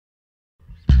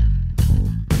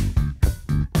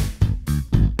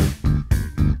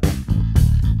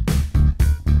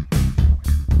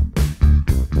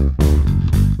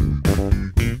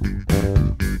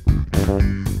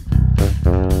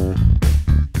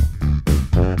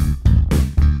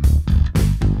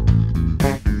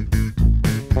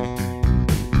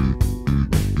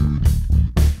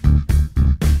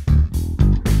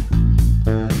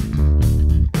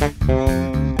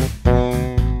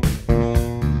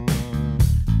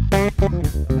Well.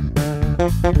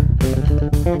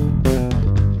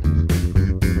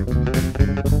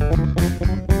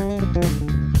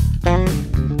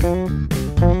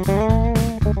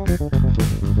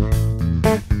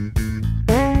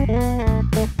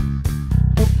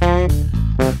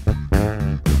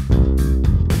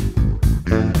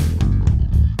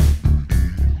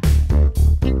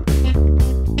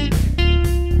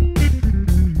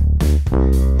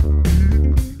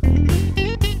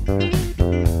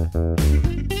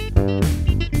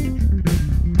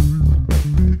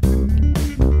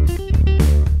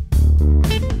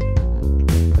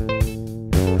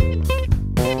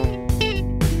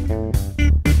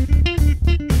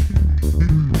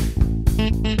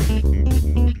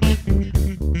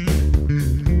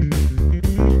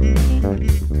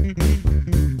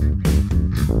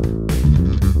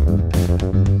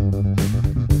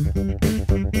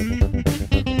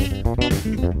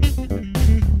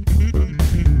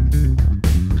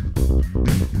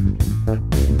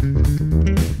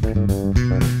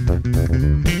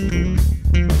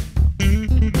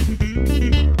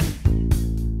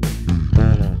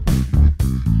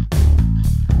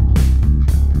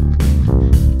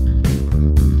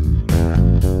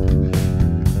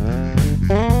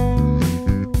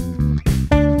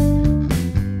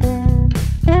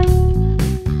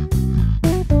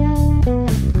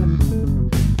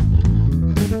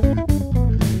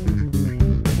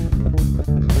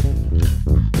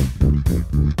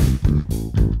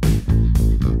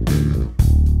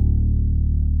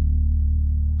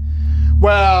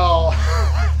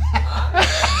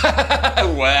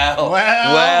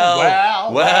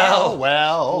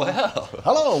 Well.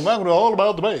 Hello, welcome to All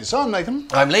About the Bass. I'm Nathan.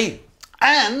 I'm Lee.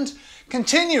 And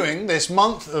continuing this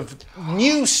month of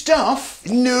new stuff.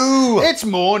 It's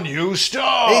more new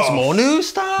stuff. It's more new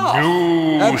stuff.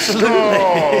 Absolutely.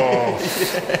 Yes.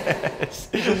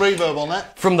 Some reverb on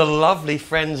that. From the lovely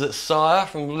friends at Sire,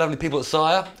 from the lovely people at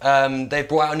Sire, they've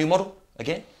brought out a new model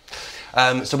again.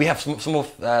 So we have some more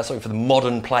something for the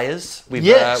modern players.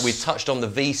 We've touched on the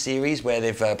V series where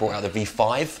they've brought out the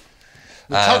V5.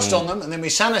 We touched on them and then we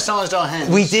sanitised our hands.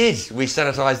 We did. We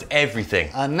sanitised everything.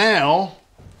 And now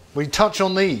we touch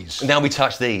on these. Now we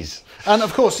touch these. And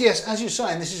of course, yes, as you're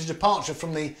saying, this is a departure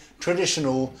from the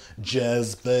traditional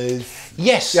jazz bass.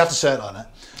 Yes. You have to say it like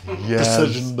that. Yes.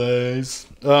 Precision bass.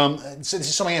 So this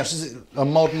is something else. Is it a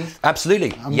modern?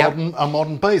 Absolutely. A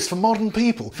modern bass for modern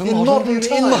people. In modern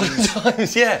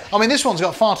times, yeah. I mean, this one's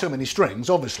got far too many strings,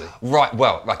 obviously. Right.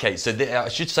 Well, okay. So I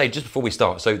should say just before we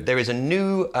start. So there is a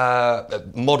new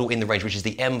model in the range, which is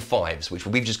the M5s, which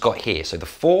we've just got here. So the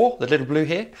 4, the little blue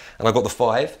here, and I've got the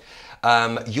 5.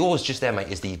 Yours just there,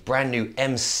 mate, is the brand new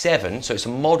M7. So it's a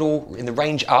model in the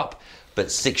range up, but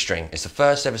 6-string. It's the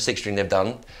first ever 6-string they've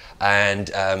done,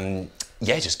 and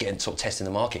yeah, just getting sort of testing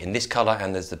the market in this colour,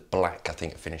 and there's the black, I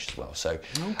think, finished as well. So,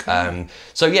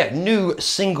 so yeah, new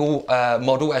single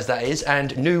model as that is,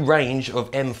 and new range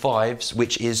of M5s,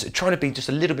 which is trying to be just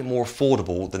a little bit more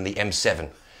affordable than the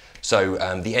M7. So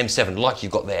the M7, like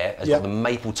you've got there, has got the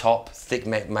maple top, thick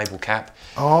maple cap.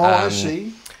 Oh, I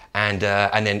see. And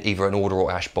then either an order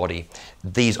or ash body.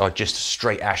 These are just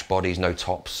straight ash bodies, no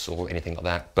tops or anything like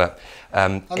that. But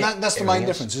and that's the main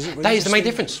difference, is it? Really? That is the main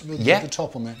difference. The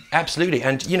top on there. Absolutely,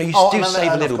 and you know you do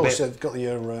save a little bit. Of course, they've got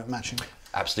the matching.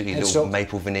 Absolutely, little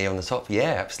maple veneer on the top.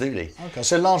 Yeah, absolutely. Okay,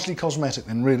 so largely cosmetic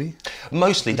then, really?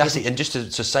 Mostly, that's it. And just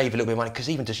to save a little bit of money, because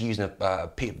even just using a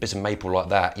bit of maple like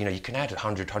that, you know, you can add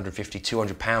 100, 150,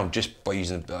 200 pounds just by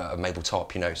using a maple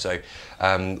top, you know. So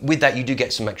with that, you do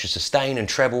get some extra sustain and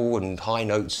treble and high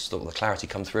notes, the clarity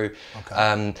come through.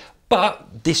 Okay.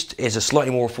 But this is a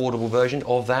slightly more affordable version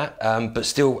of that, but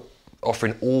still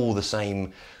offering all the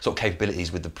same sort of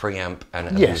capabilities with the preamp and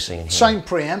all the singing here. Same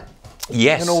preamp.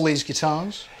 Yes. In all these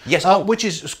guitars. Yes. Which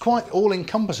is quite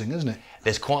all-encompassing, isn't it?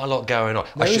 There's quite a lot going on.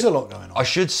 There is a lot going on. I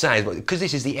should say, because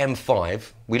this is the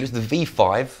M5, we lose the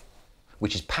V5,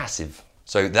 which is passive.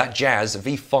 So that jazz,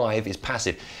 V5 is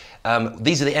passive.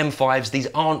 These are the M5s. These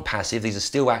aren't passive. These are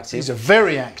still active. These are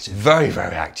very active. Very,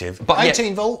 very active. But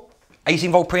 18 volt?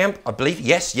 18 volt preamp, I believe.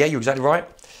 Yes, yeah, you're exactly right.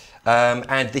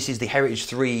 And this is the Heritage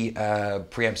 3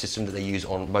 preamp system that they use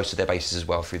on most of their basses as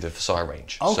well through the Sire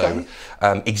range. Okay.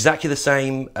 So exactly the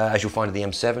same as you'll find in the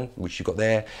M7, which you've got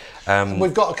there.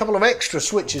 We've got a couple of extra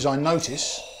switches, I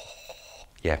notice.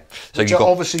 Yeah. So which are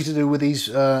obviously to do with these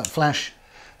flash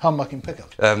humbucking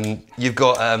pickups. You've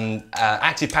got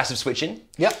active passive switching.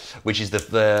 Yep. Which is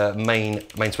the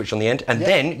main switch on the end, and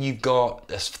then you've got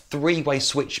a 3-way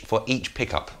switch for each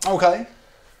pickup. Okay.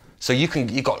 So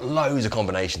you've got loads of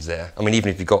combinations there. I mean, even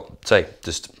if you've got, say,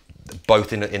 just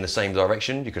both in the same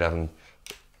direction, you could have them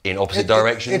in opposite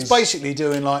directions. It's basically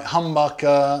doing like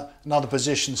humbucker, another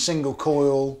position, single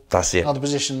coil. That's it. Another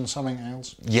position, something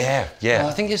else. Yeah, yeah.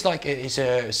 I think it's like it's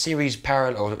a series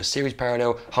parallel,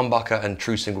 humbucker and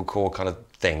true single coil kind of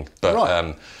thing. But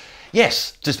right.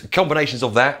 Yes, just combinations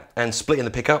of that and splitting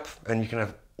the pickup, and you can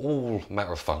have all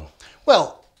matter of fun.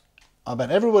 Well, I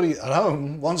bet everybody at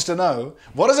home wants to know,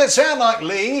 what does it sound like,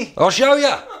 Lee? I'll show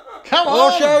you. Come on.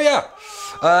 I'll show you.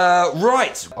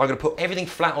 Right, I'm going to put everything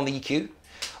flat on the EQ.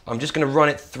 I'm just going to run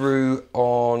it through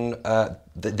on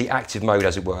the active mode,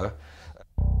 as it were.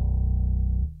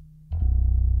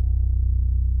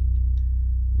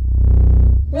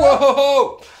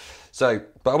 Whoa! So,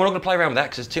 but I'm not going to play around with that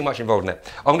because there's too much involved in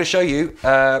it. I'm going to show you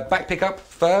back pickup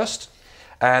first,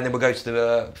 and then we'll go to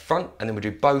the front, and then we'll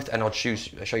do both, and I'll show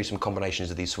you some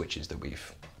combinations of these switches that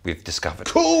we've discovered.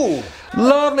 Cool!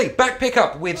 Lovely! Back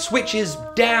pickup with switches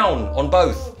down on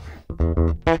both.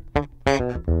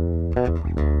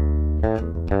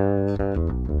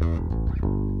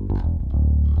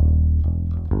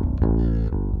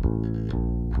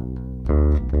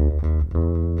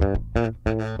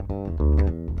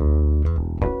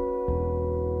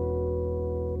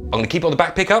 I'm going to keep it on the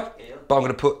back pickup, but I'm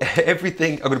going to put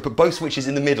everything, I'm going to put both switches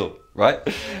in the middle, right?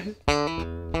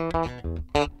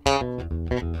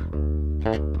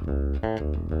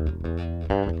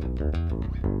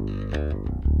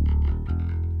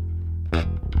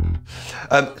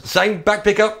 Same back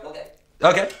pickup.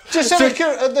 Okay. Just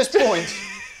at this point,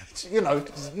 you know,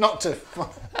 not to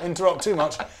interrupt too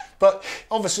much, but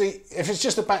obviously, if it's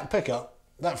just a back pickup,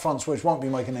 that front switch won't be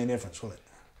making any difference, will it?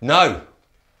 No.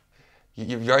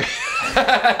 You're very...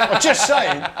 I'm just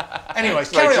saying. Anyways,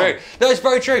 carry on. No, it's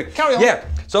very true. Carry on. Yeah.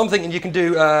 So I'm thinking you can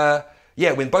do,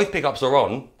 yeah, when both pickups are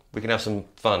on, we can have some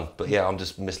fun. But yeah, I'm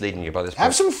just misleading you by this point.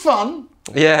 Have some fun?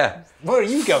 Yeah. Where are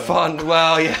you going? Fun,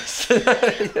 well, yes.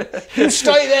 You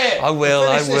stay there. I will,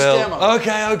 Finish this demo.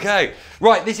 Okay, okay.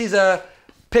 Right, this is a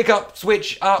pickup,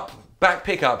 switch, up, back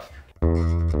pickup.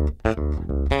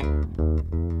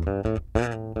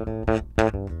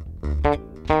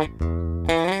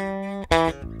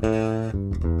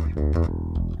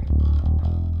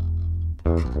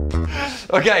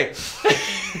 Okay,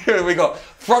 we got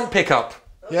front pickup.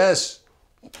 Yes.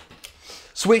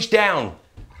 Switch down.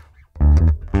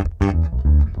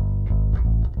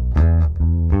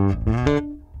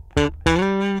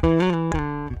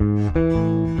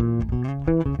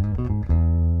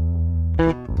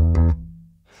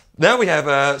 Now we have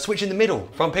a switch in the middle,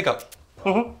 front pickup.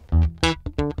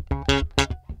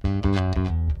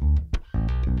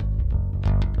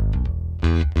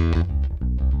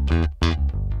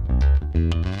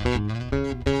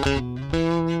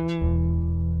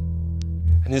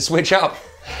 And then switch up.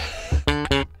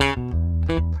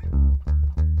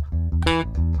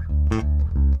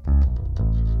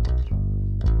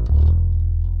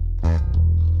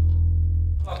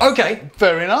 Okay.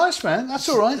 Very nice, man. That's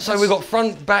all right. So we've got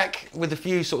front, back with a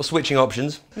few sort of switching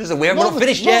options. We're not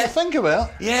finished Lot yet. to think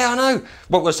about. Yeah, I know.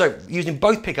 Well, so using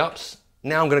both pickups,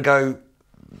 now I'm going to go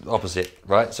opposite,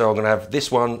 right? So I'm going to have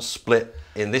this one split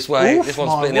in this way, Oof, this one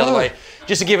split in the other way,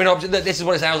 just to give an option that this is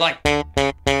what it sounds like.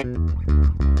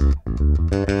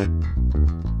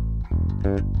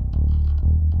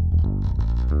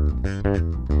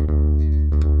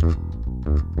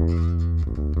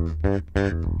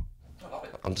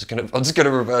 I'm just gonna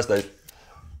reverse those.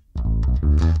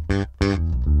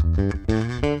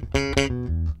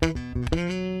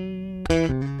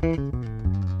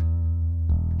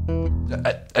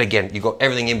 Again, you've got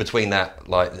everything in between that.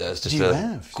 Like it's just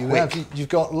you've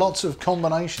got lots of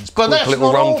combinations, but that's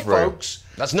little not run all, through. folks.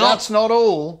 That's not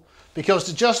all. Because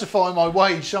to justify my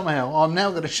wage somehow, I'm now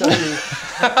going to show you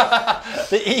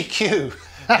the EQ.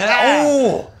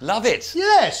 Oh, love it.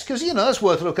 Yes, because you know that's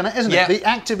worth looking at, isn't it? The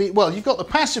active, well, you've got the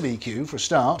passive EQ for a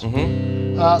start.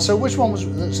 So which one was?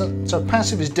 So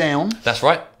passive is down. That's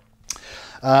right.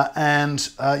 And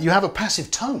you have a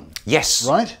passive tone. Yes.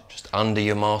 Right. Just under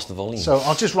your master volume. So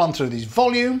I'll just run through these: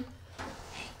 volume,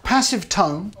 passive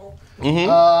tone,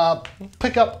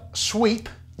 pickup sweep.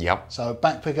 Yep. So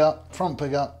back pickup, front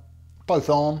pickup, both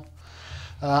on.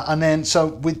 And then,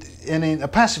 so in a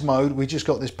passive mode, we just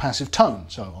got this passive tone.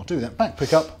 So I'll do that. Back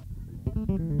pickup.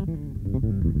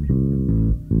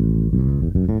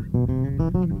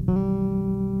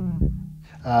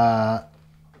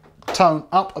 Tone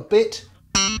up a bit.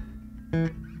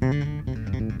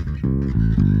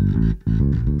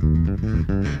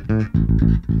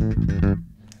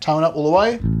 Tone up all the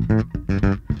way.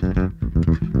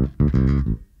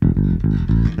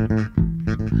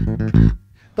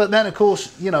 But then, of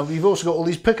course, you know, you've also got all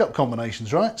these pickup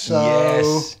combinations, right? So,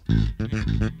 yes.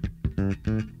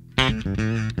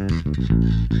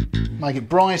 Make it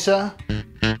brighter.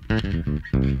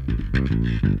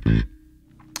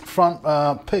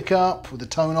 Front pickup with the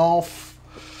tone off.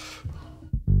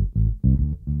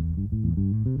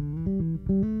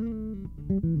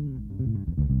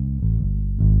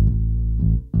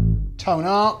 Tone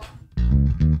up.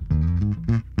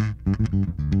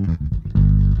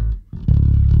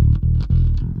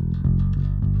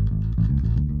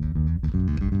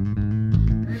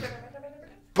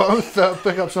 Both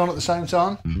pickups on at the same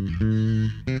time.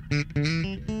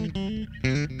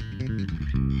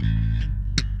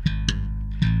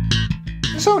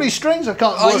 There's so many strings I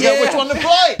can't work out which one to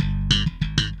play.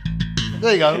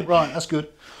 There you go. Right, that's good.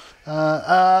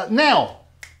 Now,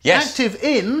 active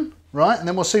in, right, and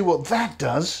then we'll see what that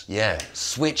does. Yeah,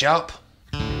 switch up.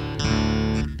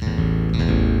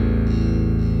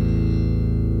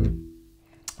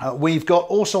 We've got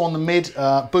also on the mid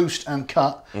boost and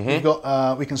cut. We've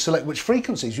got we can select which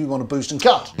frequencies we want to boost and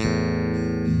cut.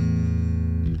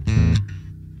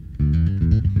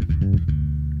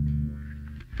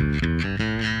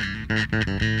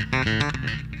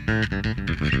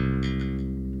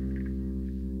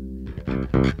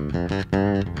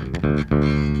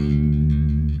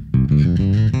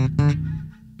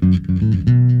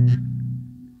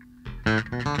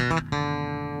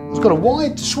 It's got a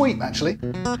wide sweep actually.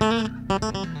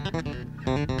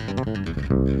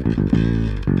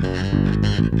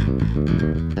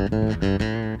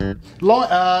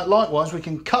 Likewise, we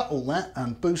can cut all that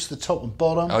and boost the top and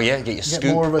bottom. Oh yeah, get your scoop.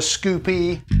 Get more of a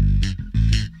scoopy.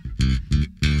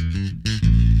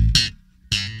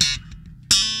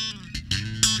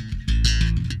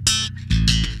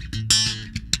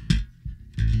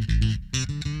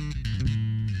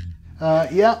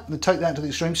 Yeah, we'll take that to the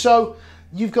extreme. So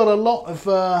you've got a lot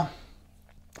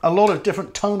of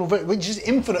different tonal, which is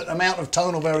infinite amount of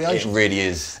tonal variation. It really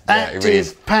is. Active, yeah, it really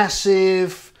is.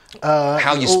 Passive.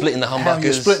 How you're splitting the humbuckers. How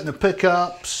you're splitting the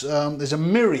pickups. There's a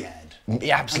myriad.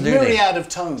 Yeah, absolutely. A myriad of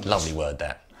tones. Lovely word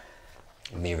that.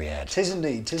 Myriad. Tis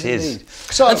indeed. Tis Tis. indeed.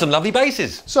 So, and some lovely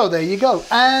basses. So there you go.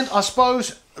 And I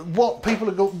suppose what people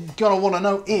are going to want to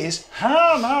know is,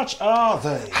 how much are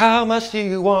they? How much do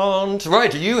you want?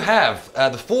 Right, you have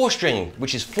the 4-string,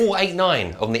 which is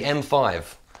 489 on the M5.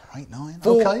 489. Okay.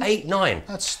 489.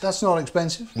 That's not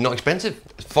expensive. Not expensive.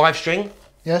 5-string.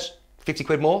 Yes. 50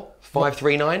 quid more.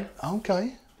 539.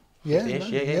 Okay. Yeah.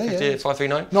 Yeah,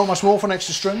 539. Not much more for an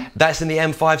extra string. That's in the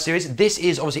M5 series. This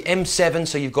is obviously M7,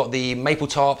 so you've got the maple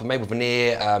top and maple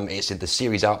veneer. It's in the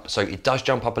series up, so it does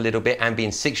jump up a little bit. And being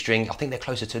 6-string, I think they're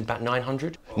closer to about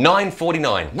 900.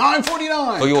 949.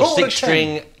 949 for your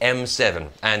 6-string M7.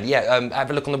 And yeah,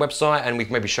 have a look on the website, and we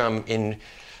can maybe show them in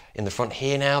the front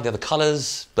here now. The other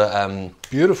colours, but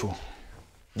beautiful.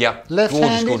 Yeah,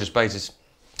 gorgeous basses.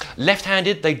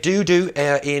 Left-handed, they do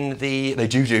in the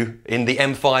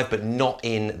M5, but not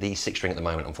in the 6-string at the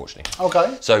moment, unfortunately.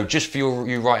 Okay. So just for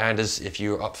you right-handers, if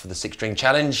you're up for the 6-string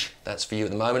challenge, that's for you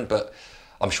at the moment. But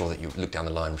I'm sure that you look down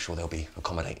the line. I'm sure they'll be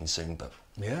accommodating soon. But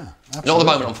yeah, absolutely. Not at the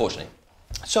moment, unfortunately.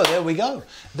 So there we go.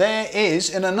 There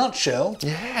is, in a nutshell,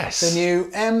 the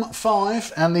new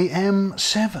M5 and the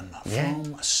M7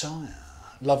 from Sire.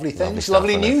 Lovely things,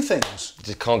 lovely new things.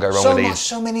 Just can't go wrong with these.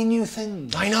 So many new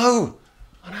things. I know.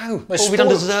 We don't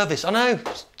deserve this. I know.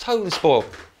 It's totally spoiled.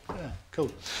 Yeah,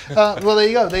 cool. Well, there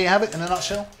you go. There you have it in a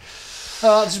nutshell. This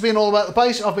has been all about the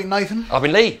bass. I've been Nathan. I've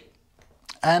been Lee.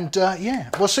 And yeah,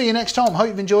 we'll see you next time. Hope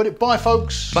you've enjoyed it. Bye,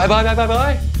 folks. Bye, bye, bye, bye,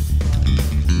 bye.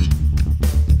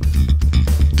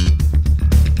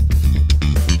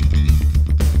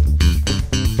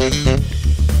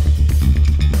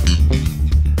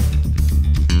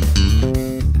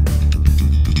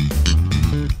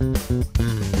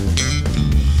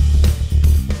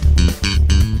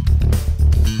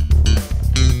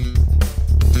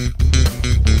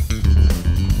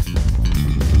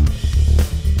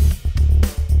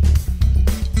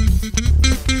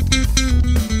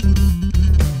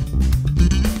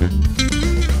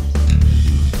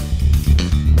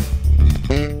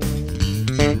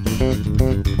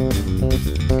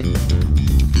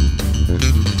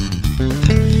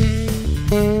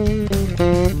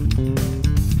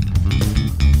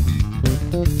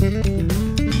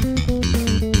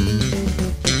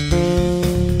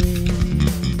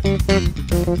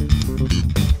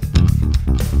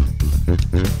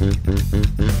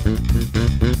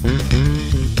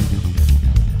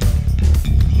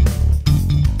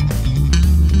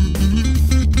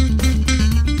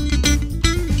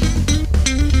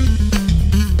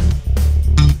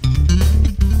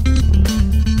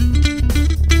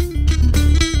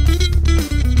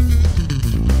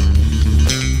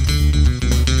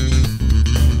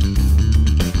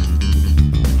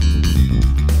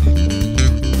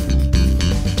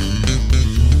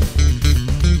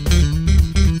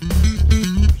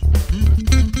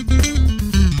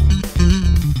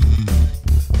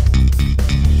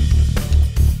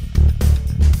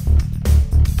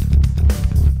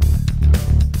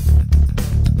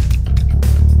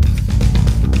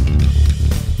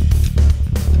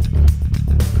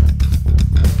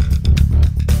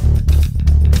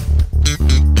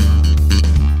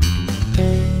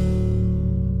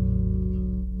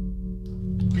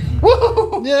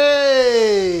 Woo! Yay!